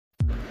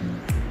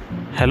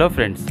Hello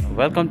friends,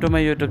 welcome to my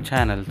YouTube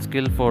channel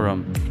Skill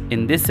Forum.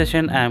 In this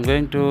session I am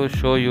going to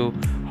show you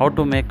how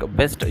to make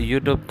best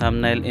YouTube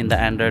thumbnail in the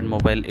Android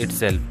mobile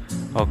itself.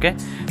 Okay,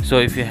 so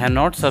if you have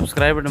not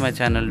subscribed to my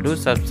channel, do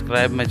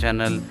subscribe my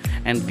channel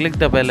and click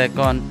the bell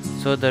icon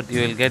so that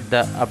you will get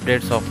the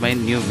updates of my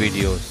new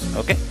videos.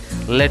 Okay,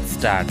 let's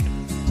start.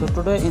 So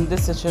today in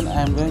this session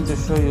I am going to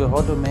show you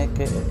how to make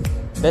a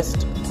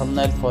best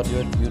thumbnail for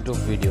your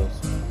YouTube videos.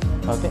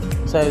 Okay,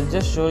 so I will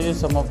just show you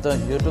some of the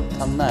YouTube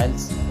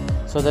thumbnails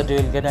so that you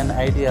will get an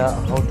idea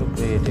how to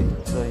create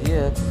it. So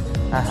here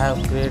I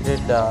have created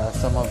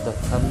some of the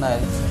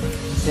thumbnails.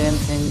 Same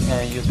thing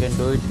you can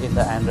do it in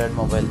the Android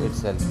mobile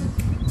itself.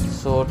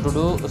 So to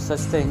do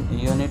such thing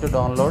you need to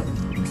download.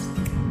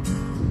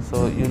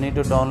 So you need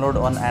to download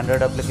one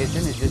Android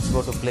application. You just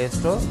go to Play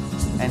Store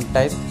and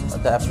type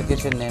the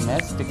application name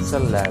as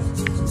Pixel Lab.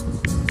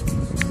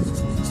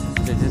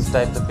 So just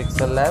type the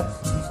Pixel Lab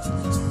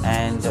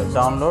and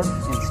download,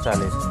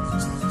 install it.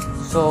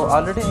 So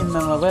already in my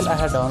mobile I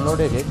have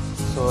downloaded it.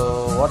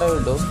 So what I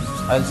will do,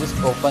 I will just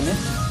open it.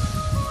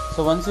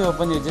 So once you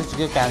open, you just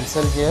give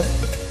cancel here.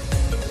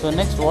 So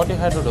next what you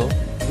have to do,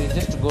 you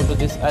just go to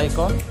this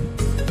icon.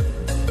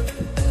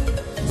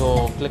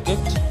 So click it.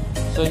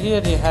 So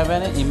here you have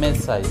an image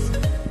size,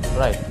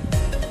 right?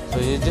 So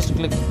you just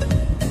click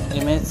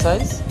image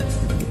size.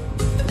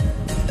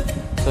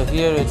 So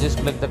here you just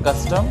click the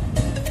custom,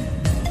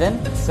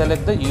 then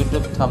select the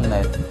YouTube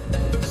thumbnail.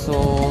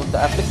 So the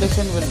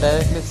application will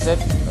directly set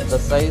the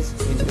size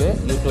into a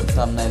YouTube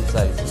thumbnail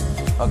size.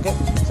 Okay,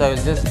 so I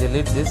will just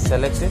delete this,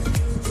 select it,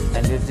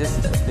 and you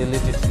just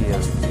delete it here.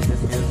 You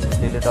just use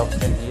delete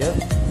option here,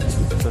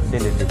 so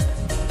delete it.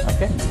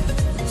 Okay,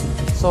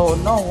 so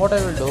now what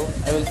I will do,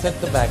 I will set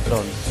the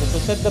background. So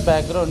to set the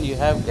background you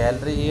have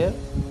gallery here.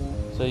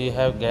 So you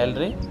have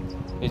gallery,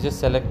 you just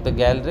select the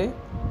gallery.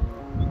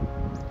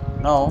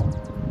 Now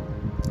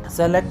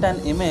select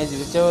an image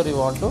whichever you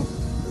want to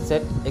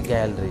set a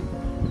gallery.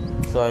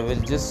 So I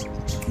will just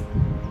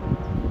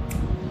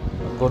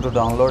go to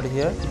download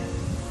here.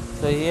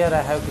 So here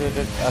I have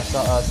created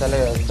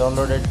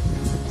downloaded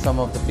some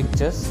of the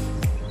pictures.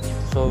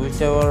 So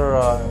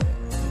whichever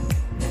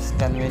is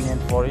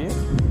convenient for you,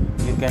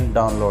 you can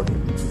download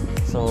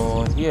it.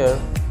 So here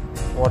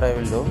what I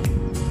will do,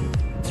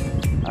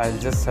 I will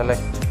just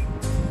select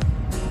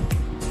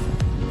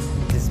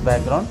this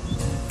background.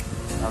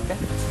 Okay,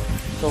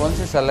 so once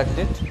you select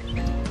it,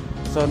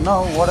 so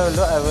now what I will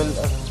do, I will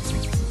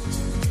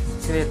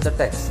create the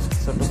text.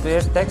 So to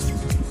create text,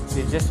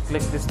 you just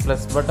click this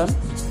plus button,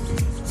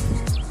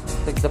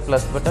 click the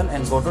plus button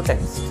and go to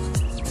text.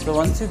 So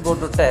once you go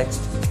to text,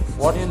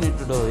 what you need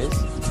to do is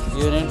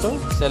you need to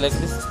select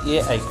this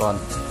A icon.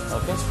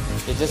 Okay,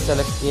 you just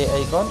select A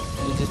icon,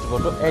 you just go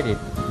to edit.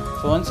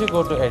 So once you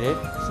go to edit,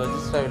 so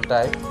just I will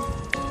type,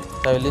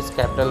 so I will use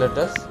capital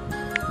letters,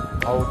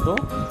 how to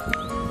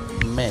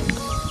make.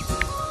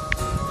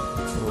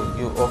 So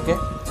give OK.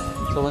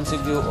 So once you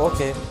give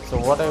OK, so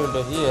what I will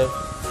do here,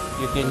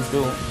 you can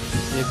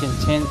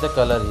change the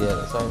color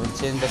here. So I will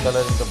change the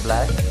color into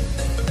black.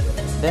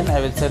 Then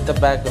I will set the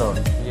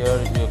background. Here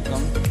you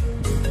come.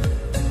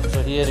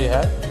 So here you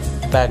have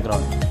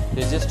background.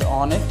 You just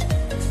on it.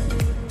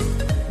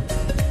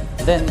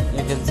 Then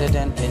you can set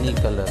an any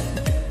color.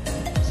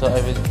 So I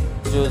will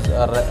choose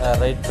a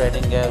right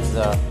padding as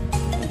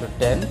into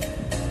 10,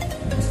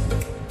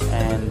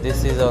 and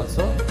this is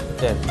also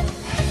 10.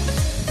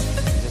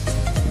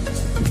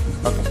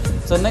 Okay.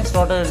 So next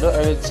what I will do,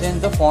 I will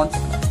change the font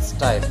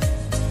style.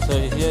 So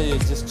here you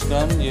just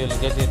come, you will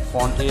get it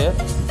font here.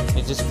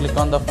 You just click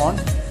on the font.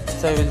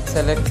 So I will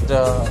select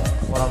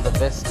one of the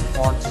best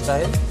font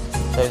style.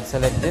 So I will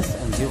select this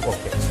and give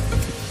OK.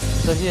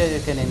 So here you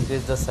can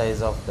increase the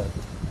size of that.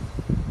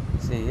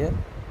 See here.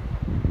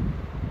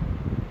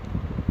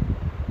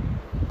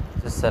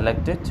 Just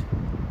select it.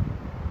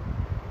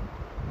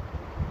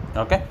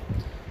 Okay.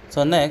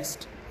 So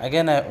next,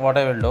 again what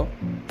I will do,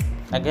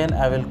 again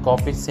I will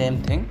copy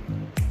same thing.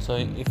 So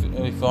if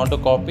you want to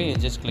copy, you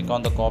just click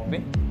on the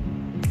copy.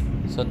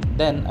 So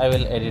then I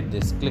will edit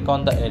this. Click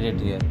on the edit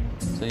here.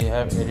 So you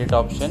have edit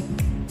option.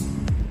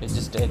 You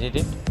just edit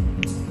it.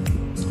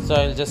 So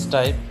I will just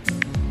type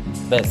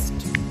best.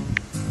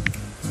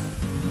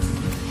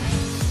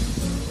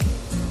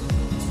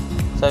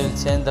 So I will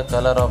change the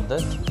color of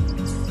that.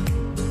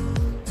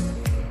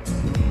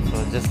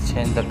 So just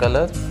change the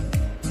color.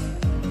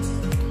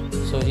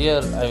 So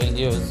here I will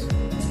use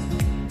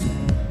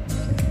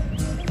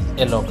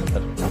yellow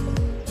color.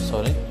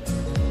 Sorry,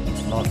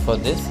 not for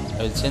this.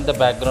 I will change the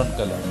background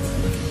color.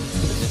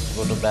 So just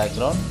go to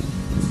background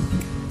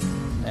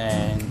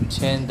and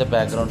change the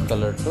background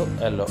color to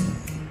yellow.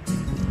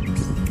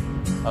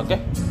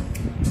 Okay,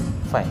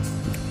 fine.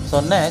 So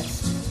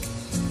next,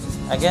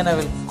 again I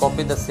will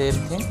copy the same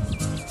thing.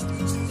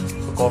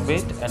 So copy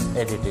it and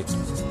edit it.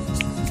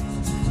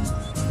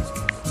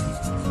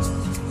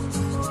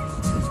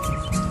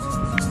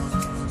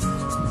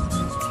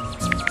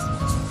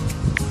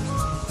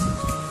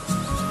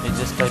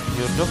 Just type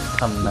YouTube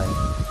thumbnail.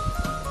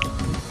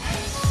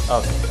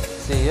 Okay,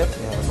 see here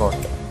you have got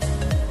it.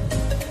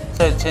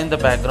 So I'll change the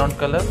background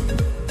color.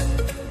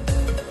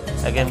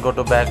 Again go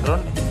to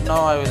background.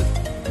 Now I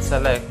will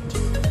select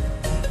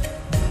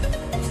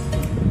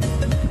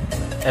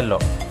yellow,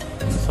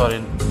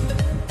 sorry,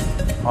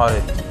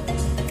 orange.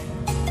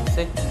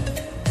 See,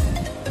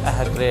 I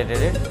have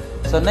created it.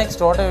 So next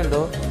what I will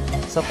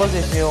do, suppose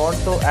if you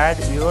want to add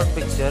your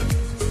picture,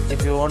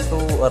 if you want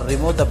to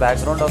remove the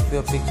background of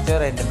your picture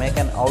and make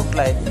an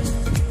outline,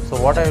 so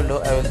what I will do,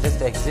 I will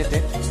just exit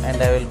it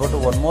and I will go to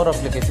one more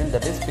application,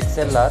 that is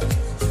Pixel Art.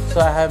 So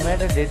I have made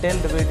a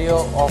detailed video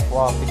of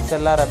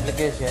Pixel Art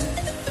application,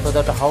 so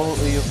that how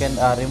you can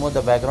remove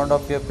the background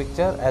of your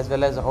picture as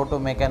well as how to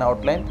make an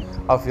outline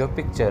of your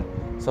picture.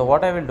 So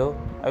what I will do,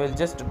 I will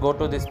just go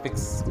to this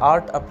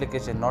PixArt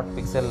application, not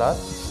Pixel Art.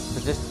 So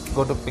just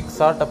go to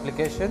PixArt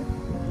application.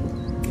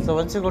 So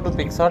once you go to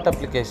PixArt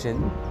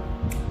application,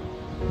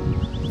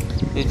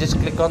 you just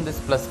click on this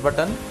plus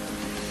button.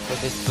 So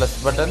this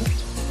plus button,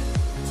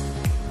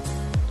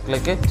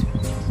 click it.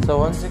 So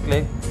once you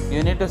click,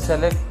 you need to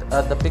select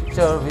the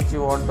picture which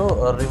you want to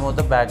remove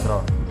the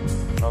background.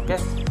 Okay.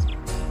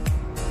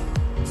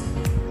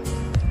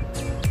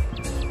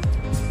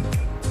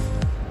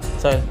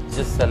 So I'll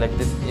just select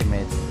this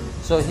image.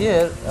 So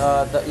here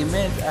the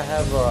image I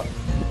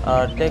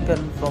have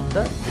taken from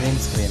the green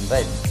screen,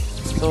 right?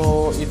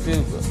 So if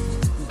you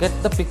get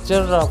the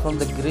picture from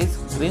the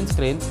green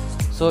screen,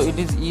 so it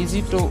is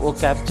easy to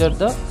capture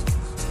the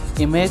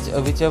image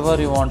whichever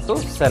you want to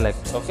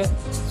select. Okay,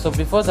 so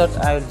before that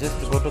I will just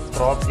go to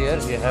crop. Here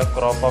you have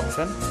crop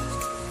option,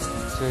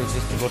 so you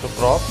just go to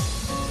crop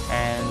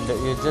and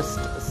you just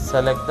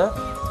select the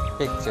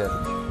picture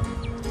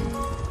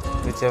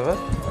whichever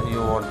you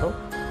want to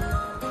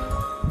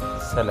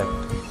select.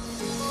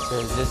 So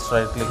you just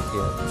right click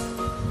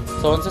here.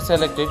 So once you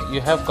select it,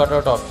 you have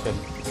cutout option.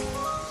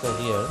 So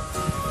here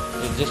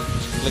you just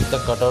click the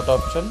cutout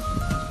option.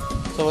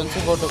 So once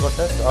you go to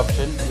cutout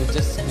option, you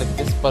just click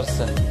this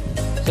person.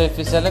 So if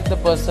you select the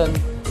person,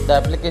 the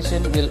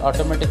application will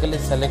automatically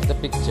select the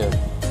picture.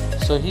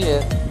 So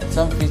here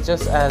some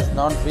features has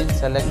not been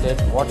selected.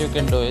 What you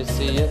can do is,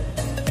 see here,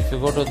 if you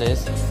go to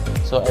this,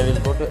 so I will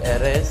go to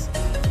erase.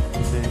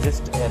 So you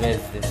just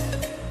erase this.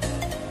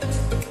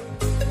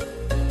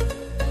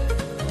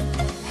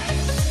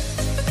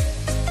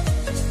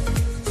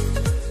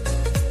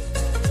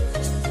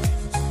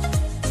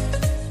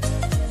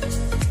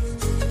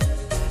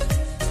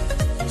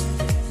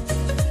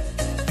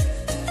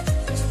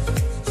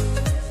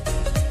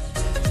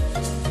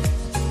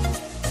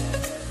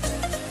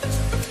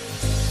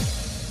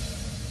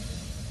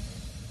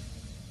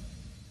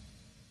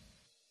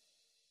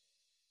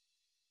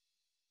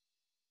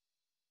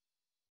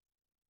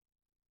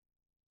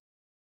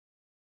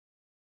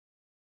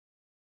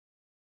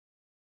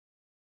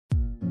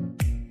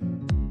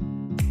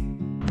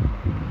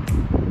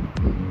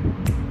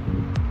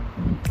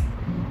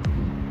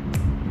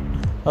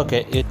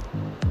 Okay,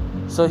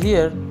 so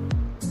here,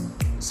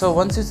 so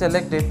once you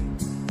select it,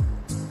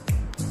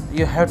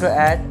 you have to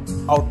add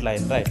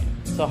outline, right?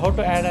 So how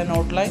to add an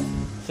outline?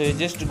 So you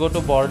just go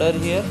to border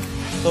here.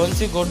 So once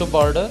you go to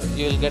border,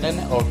 you will get an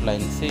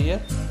outline. See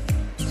here,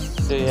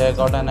 so you have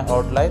got an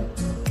outline.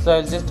 So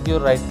I'll just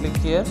give right click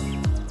here.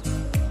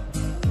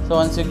 So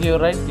once you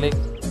give right click,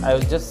 I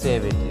will just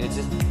save it. You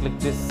just click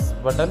this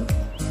button,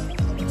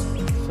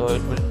 so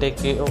it will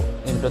take you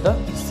into the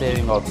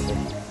saving option.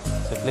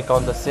 So click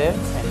on the save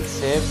and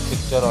save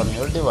picture on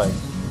your device.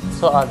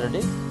 So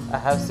already I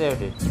have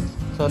saved it.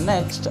 So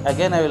next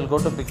again I will go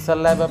to Pixel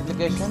Lab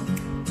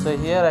application. So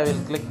here I will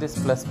click this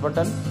plus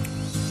button.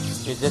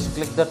 You just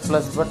click that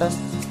plus button,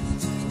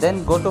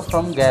 then go to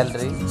from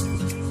gallery.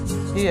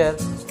 Here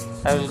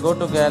I will go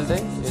to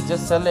gallery. You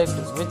just select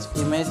which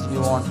image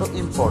you want to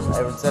import.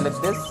 I will select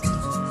this.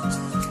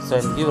 So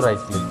and give right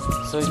click.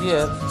 So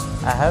here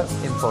I have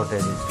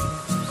imported it.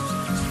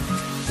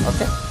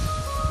 Okay.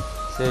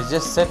 So you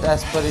just set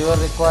as per your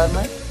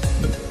requirement.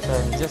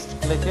 So just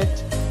click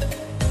it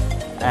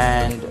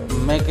and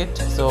make it.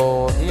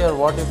 So here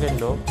what you can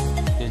do,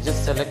 you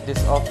just select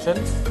this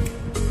option,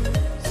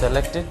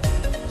 select it,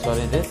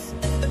 sorry this.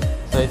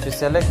 So if you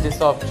select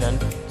this option,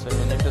 so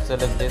you need to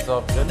select this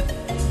option.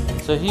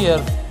 So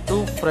here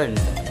to front,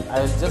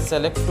 I will just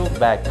select to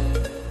back.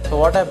 So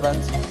what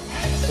happens,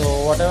 so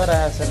whatever I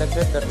have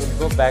selected, that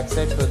will go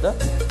backside to the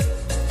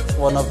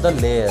one of the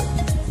layer.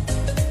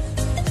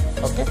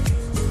 Okay.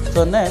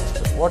 So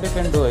next what you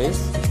can do is,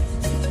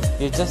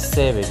 you just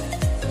save it.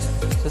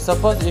 So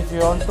suppose if you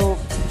want to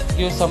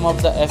give some of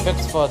the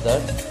effects for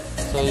that,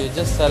 so you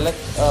just select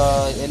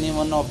any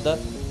one of the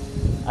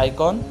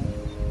icon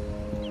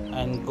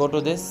and go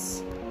to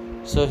this.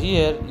 So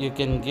here you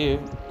can give,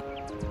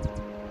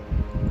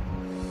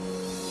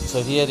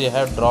 so here you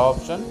have draw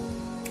option.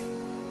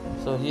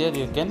 So here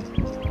you can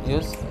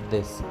use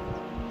this,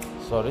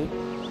 sorry.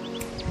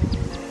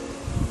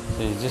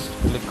 So you just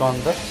click on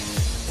the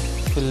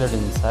fill it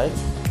inside.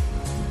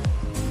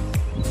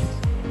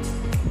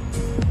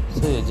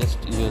 So you just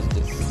use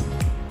this.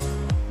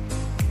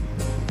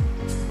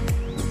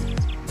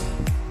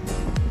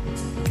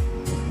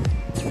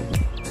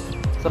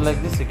 So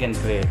like this you can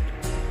create.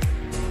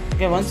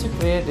 Okay, once you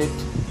create it,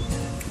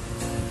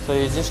 so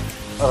you just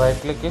right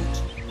click it.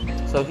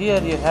 So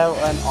here you have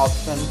an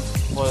option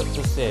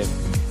to save.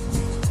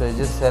 So you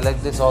just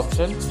select this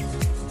option.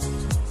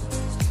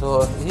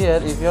 So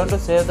here if you want to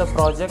save the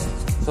project,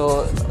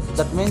 so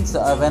that means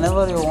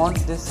whenever you want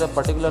this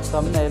particular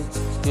thumbnail,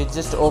 you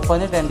just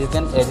open it and you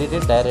can edit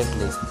it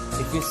directly.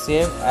 If you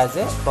save as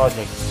a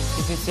project,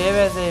 if you save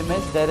as an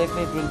image,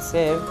 directly it will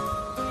save.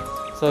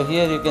 So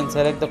here you can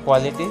select the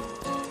quality.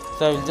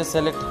 So I will just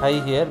select high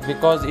here,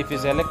 because if you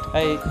select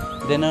high,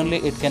 then only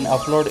it can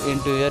upload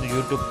into your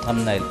YouTube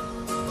thumbnail.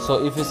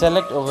 So if you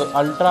select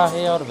ultra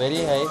high or very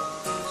high,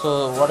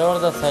 so whatever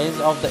the size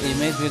of the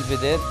image will be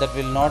there, that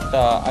will not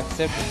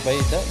accept by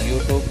the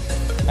YouTube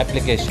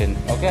application.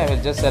 Okay, I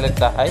will just select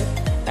the high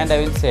and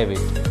I will save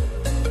it.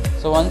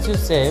 So once you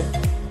save,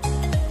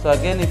 so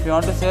again if you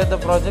want to save the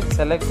project,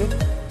 select it,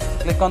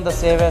 click on the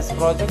save as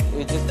project,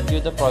 you just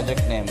give the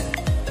project name.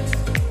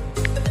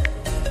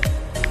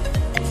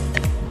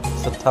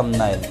 So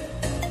thumbnail.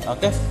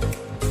 Okay,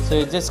 so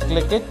you just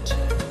click it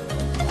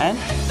and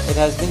it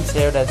has been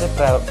saved as a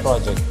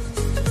project.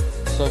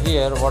 So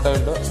here what I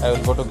will do, I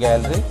will go to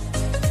gallery.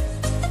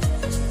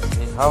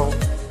 See how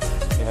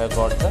you have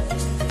got the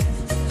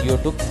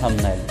YouTube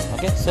thumbnail.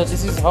 Okay, so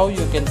this is how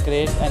you can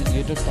create an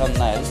YouTube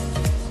thumbnail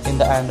in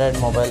the Android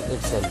mobile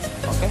itself.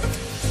 Okay,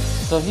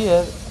 so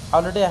here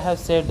already I have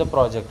saved the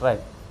project, right?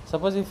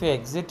 Suppose if you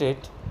exit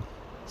it,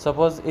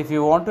 suppose if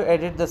you want to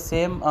edit the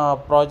same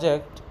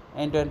project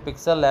into a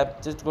Pixel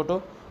Lab, just go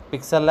to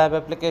Pixel Lab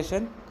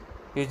application.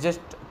 You just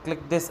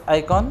click this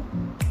icon,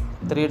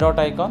 3-dot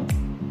icon.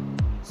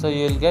 So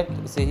you will get,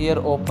 see here,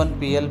 open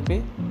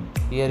PLP.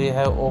 Here you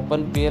have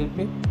open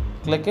PLP.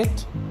 Click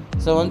it.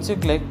 So once you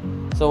click,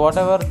 so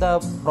whatever the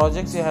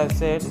projects you have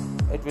saved,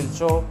 it will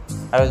show.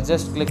 I will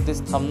just click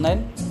this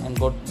thumbnail and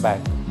go back.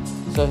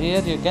 So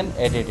here you can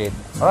edit it.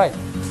 Alright,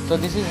 so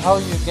this is how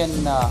you can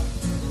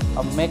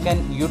make an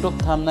YouTube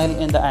thumbnail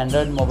in the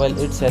Android mobile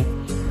itself.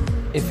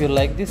 If you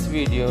like this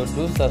video,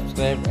 do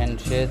subscribe and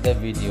share the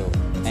video.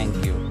 Thank you.